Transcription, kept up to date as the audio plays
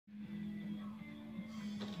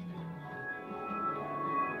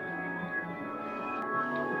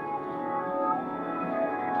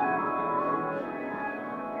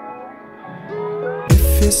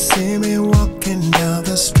see me walking down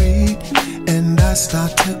the street and I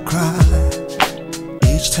start to cry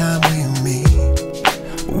each time we meet.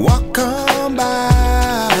 Walk on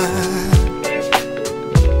by,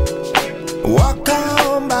 walk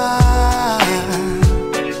on by.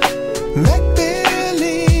 Make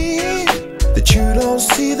believe that you don't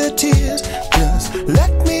see the tears. Just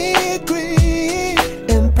let me grieve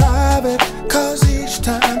in private, 'cause each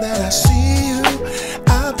time that I see you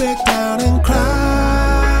I break down and cry.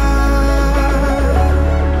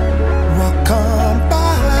 Walk on by,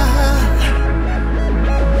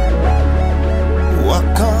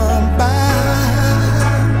 walk on by.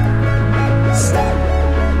 Stop.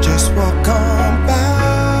 Just walk on by.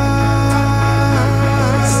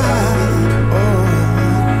 Oh,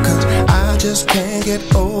 'cause I just can't get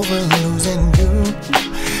over losing you.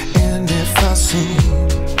 And if I seem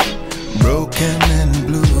broken and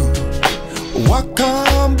blue, walk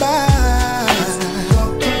on by.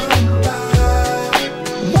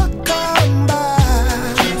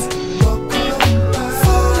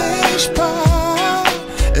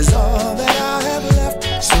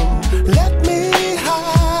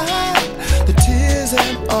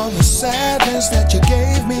 Sadness that you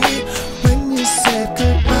gave me when you said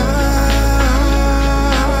goodbye.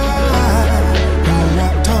 You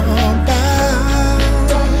walked on by.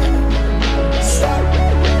 Stop.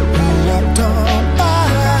 You walked on by.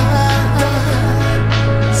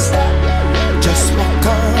 Stop. Just walk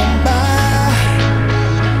on by.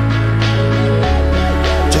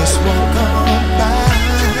 Just walk on by.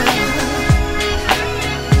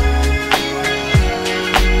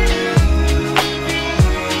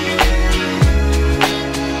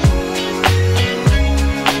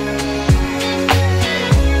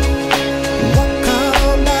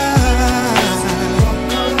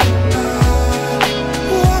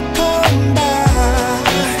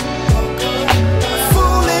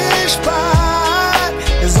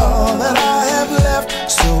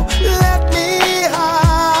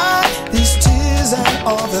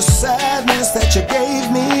 All the sadness that you gave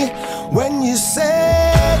me when you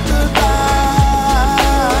said goodbye.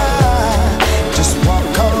 Just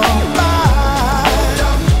walk on by.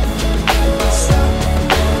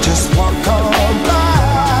 Just walk on by.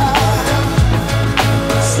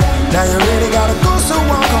 Now you really gotta go, so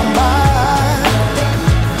walk on by.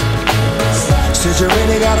 Said you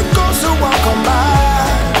really gotta go, so walk on by.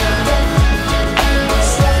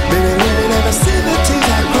 Baby, baby, never see the tears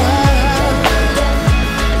I cry.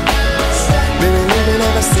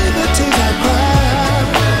 See the tears I cry.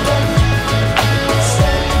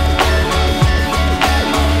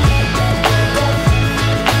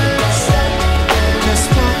 Just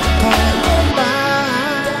walk on by.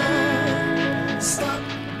 Stop.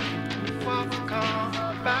 Walk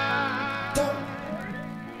on by. Don't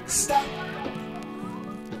stop.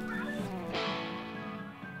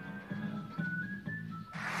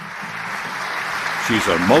 She's a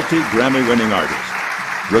multi-Grammy-winning artist.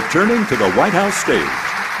 Returning to the White House stage,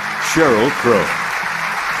 Sheryl Crow.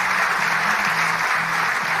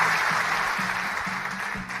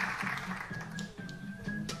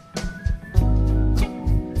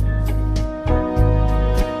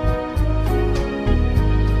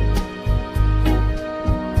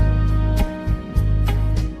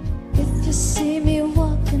 If you see me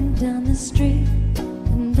walking down the street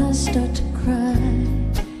and I start to cry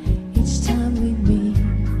each time we meet,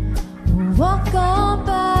 walk on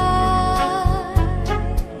by.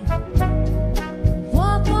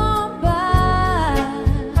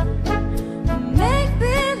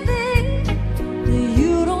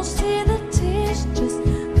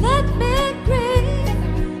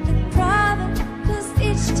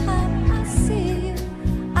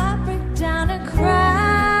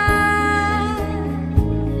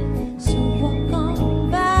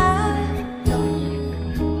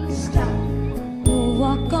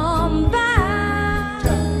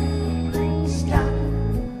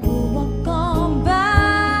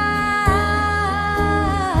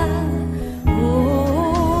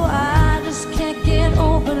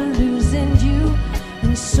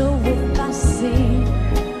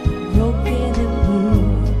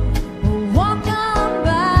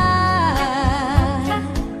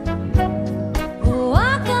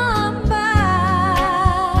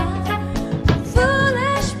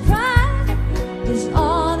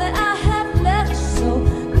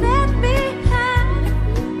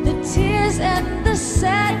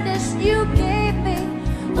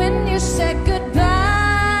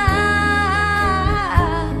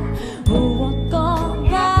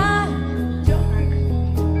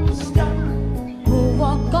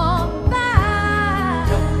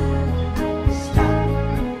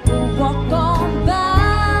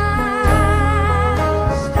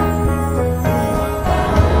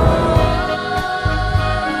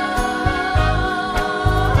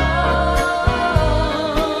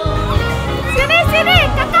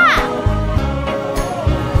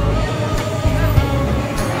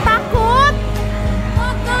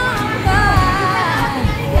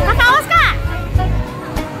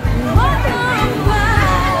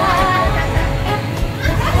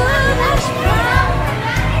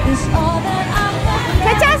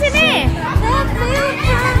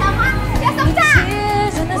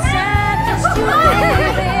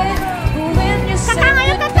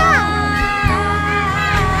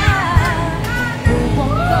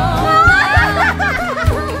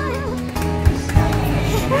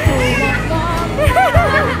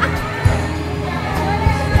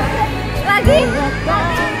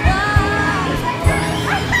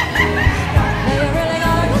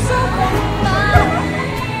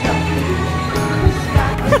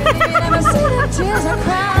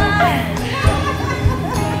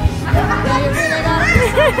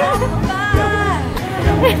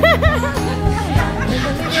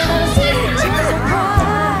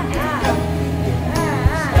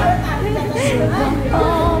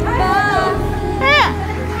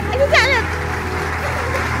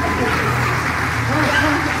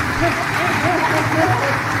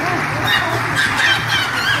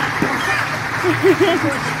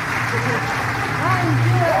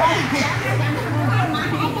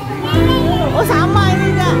 Oh sama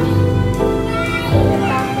ini enggak?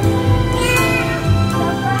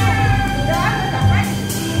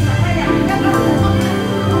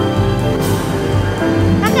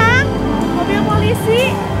 Kakang, mobil polisi.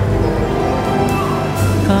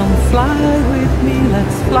 Come fly with me,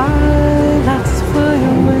 let's fly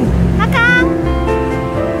away. Kakang,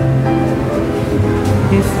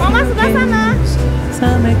 If Mama you sebelah can sana. use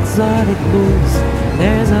some exotic booze,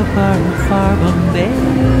 there's a bar in Fargo Bay.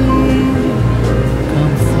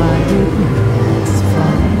 Come fly with me,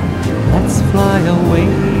 let's fly away.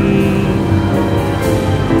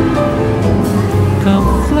 Come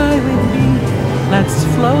fly with me, let's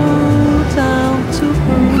float down to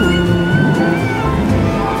Peru.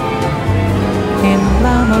 In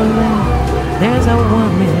Lama Land, there's a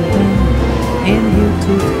 1 million in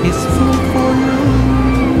YouTube is food for you.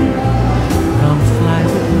 Come fly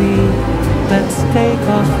with me, let's take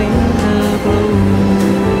off in the blue.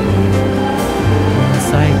 Once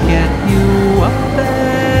I get you up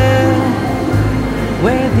there,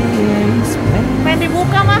 where the air is Pengen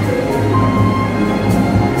dibuka mah.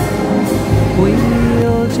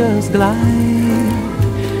 we'll just glide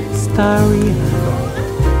starry-eyed.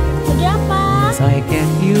 Jadi apa? Once I get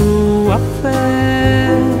you up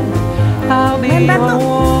there, I'll be Main batu.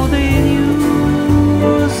 holding you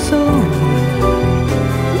so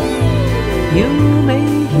you may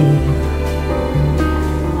hear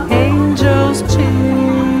angels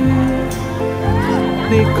cheer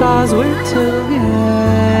because we're together.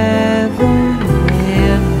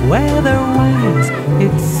 And weather-wise,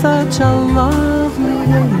 it's such a lovely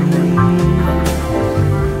day.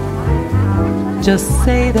 Just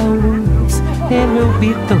say the words and we'll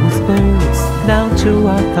beat those birds down to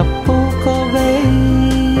Acapulco Bay.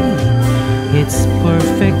 It's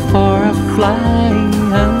perfect for a flying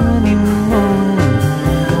honeymoon.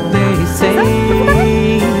 They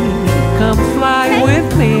say, come fly with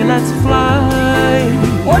me, let's fly.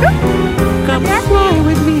 Come fly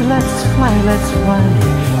with me, let's fly, let's fly.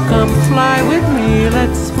 Come fly with me,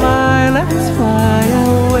 let's fly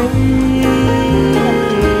away.